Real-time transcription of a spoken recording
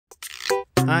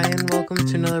Hi, and welcome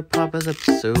to another Papa's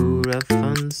episode of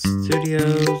Fun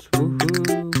Studios.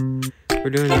 Woohoo! We're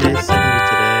doing day 70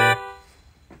 today.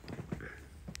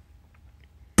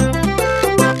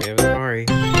 We have Amari,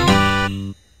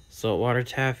 saltwater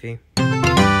taffy,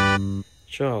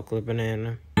 chocolate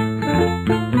banana. Looks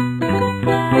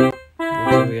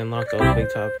like we unlocked all the big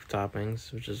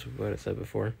toppings, which is what I said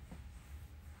before.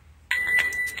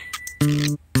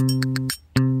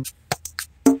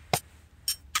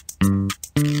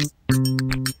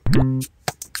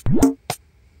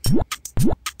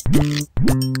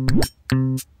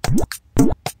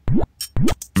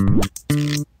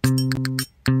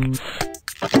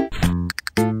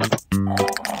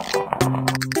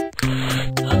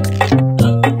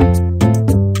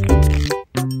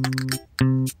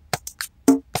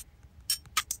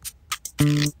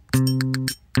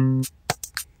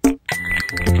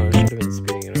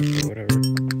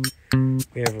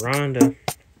 We have Rhonda.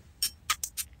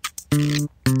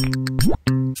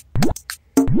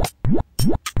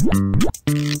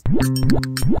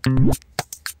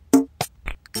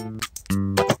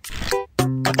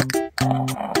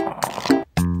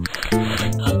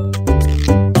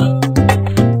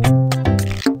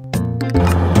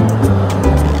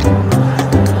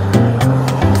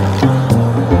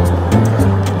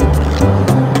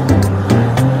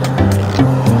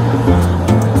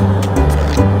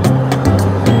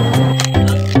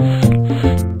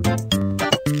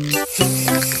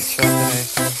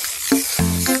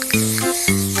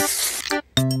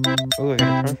 Oh, I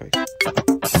got it perfect.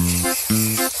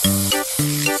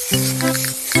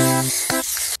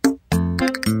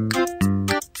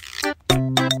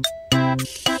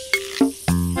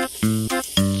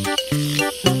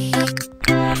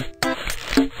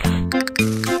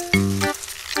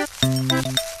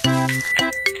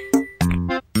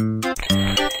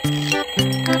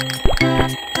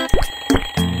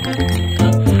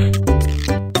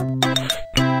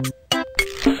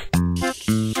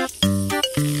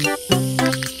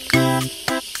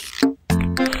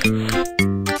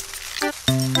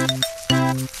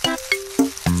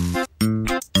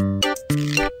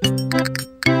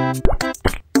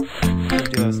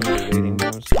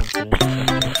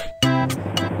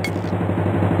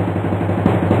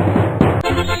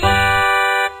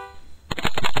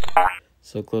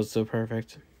 So close, so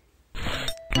perfect.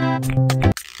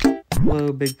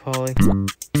 Hello, Big Polly.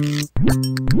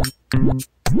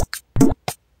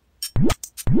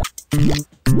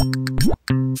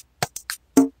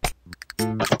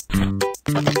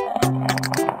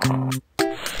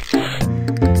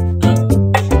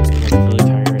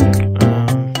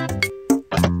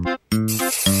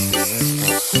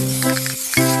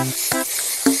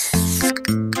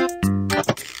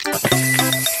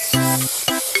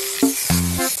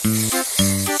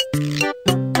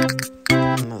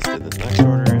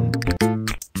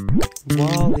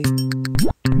 Wally.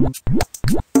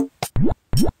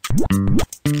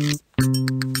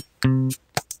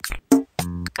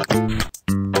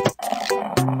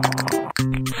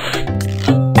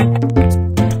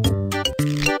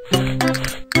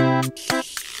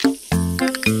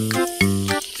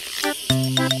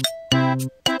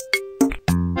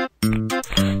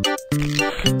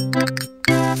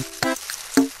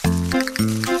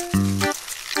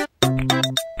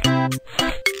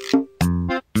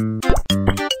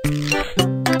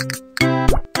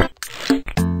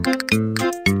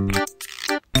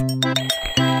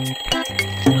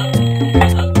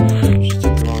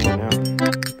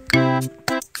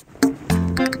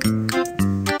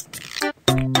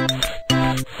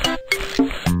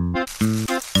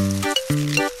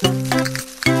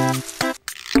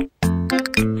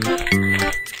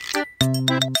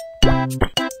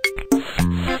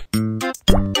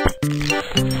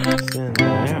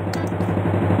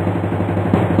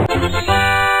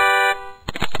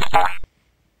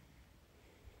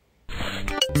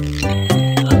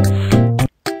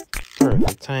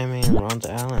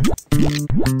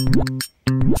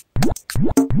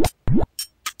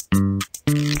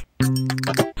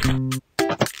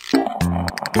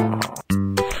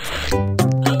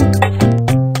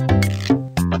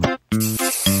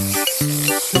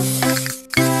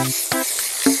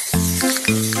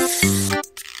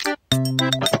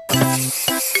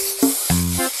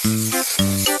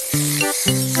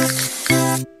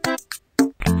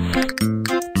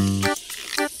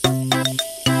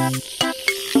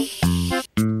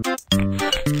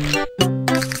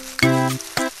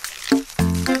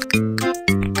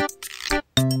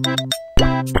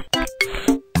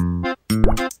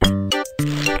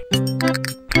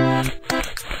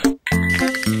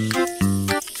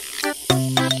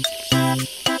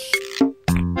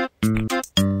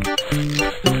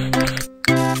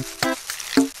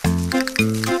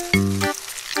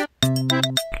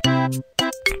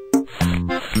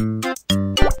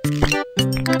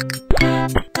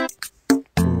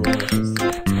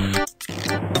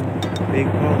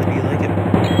 big baller. Do you like it?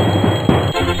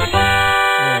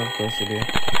 Yeah, of course you do.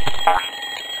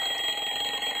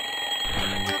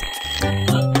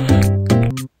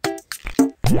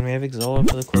 And we have Exola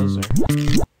for the closer.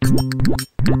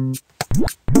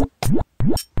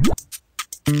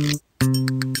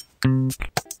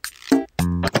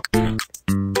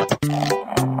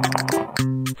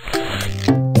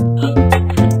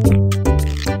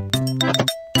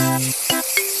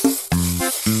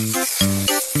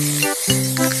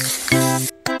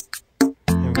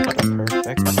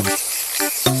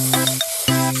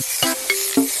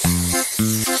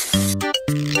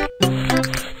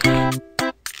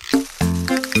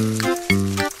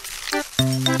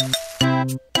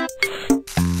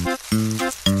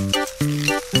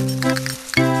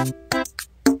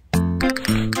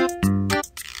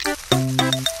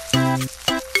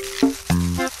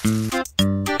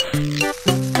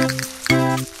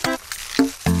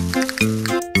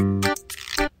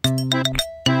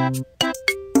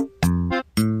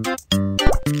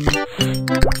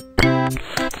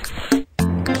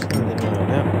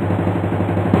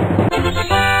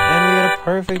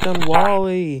 Perfect on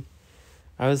Wally.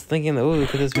 I was thinking, oh,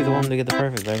 could this be the one to get the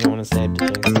perfect? But I didn't want to say it to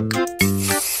jinx it.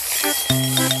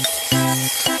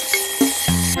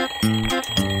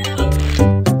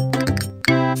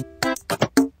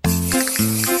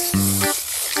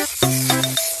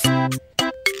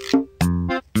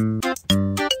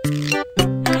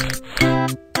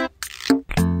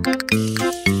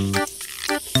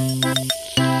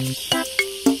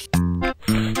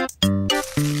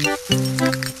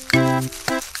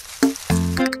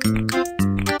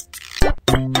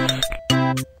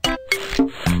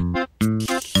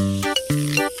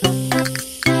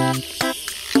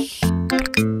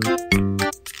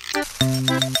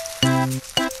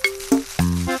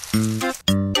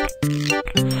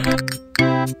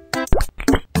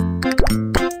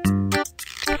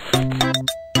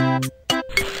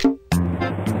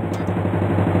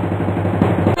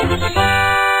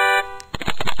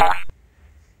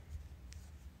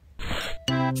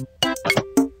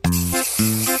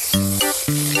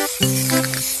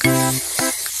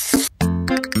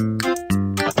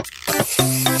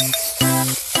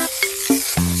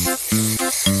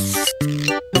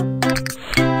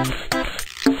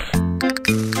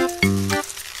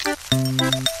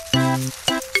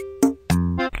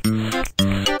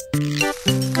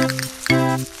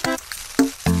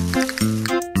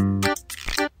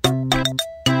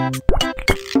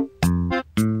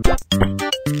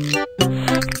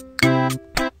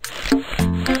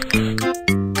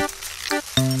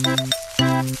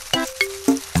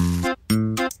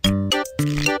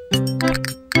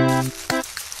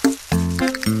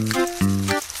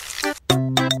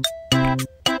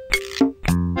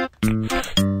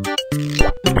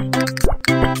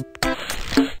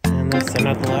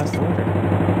 Not the last order.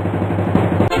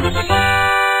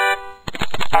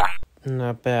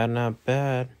 Not bad, not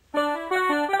bad.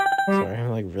 Sorry, I'm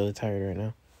like really tired right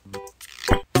now.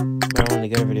 I wanted to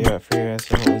get a video out for you guys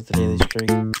so I don't lose the daily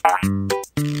streak.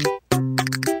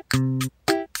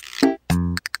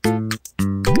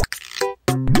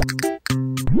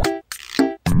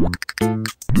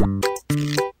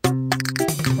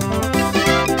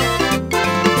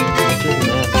 Which is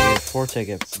nice, 4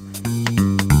 tickets.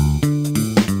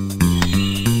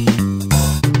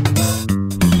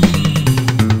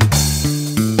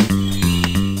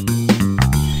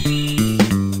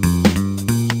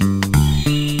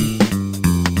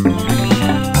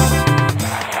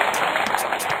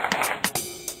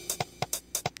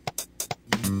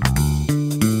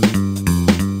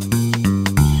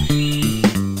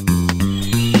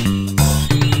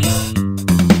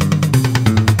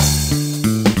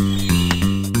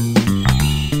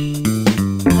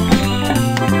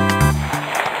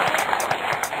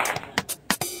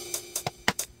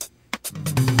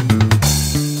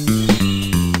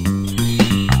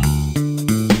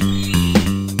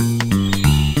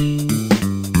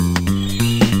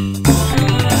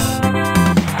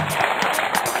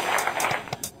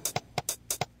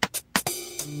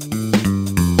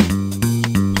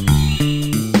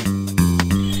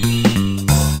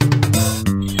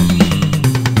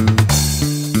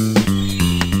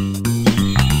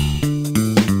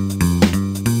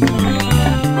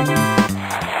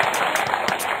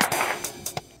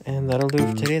 And that'll do it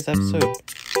for today's episode.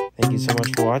 Thank you so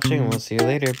much for watching, and we'll see you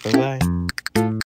later. Bye-bye.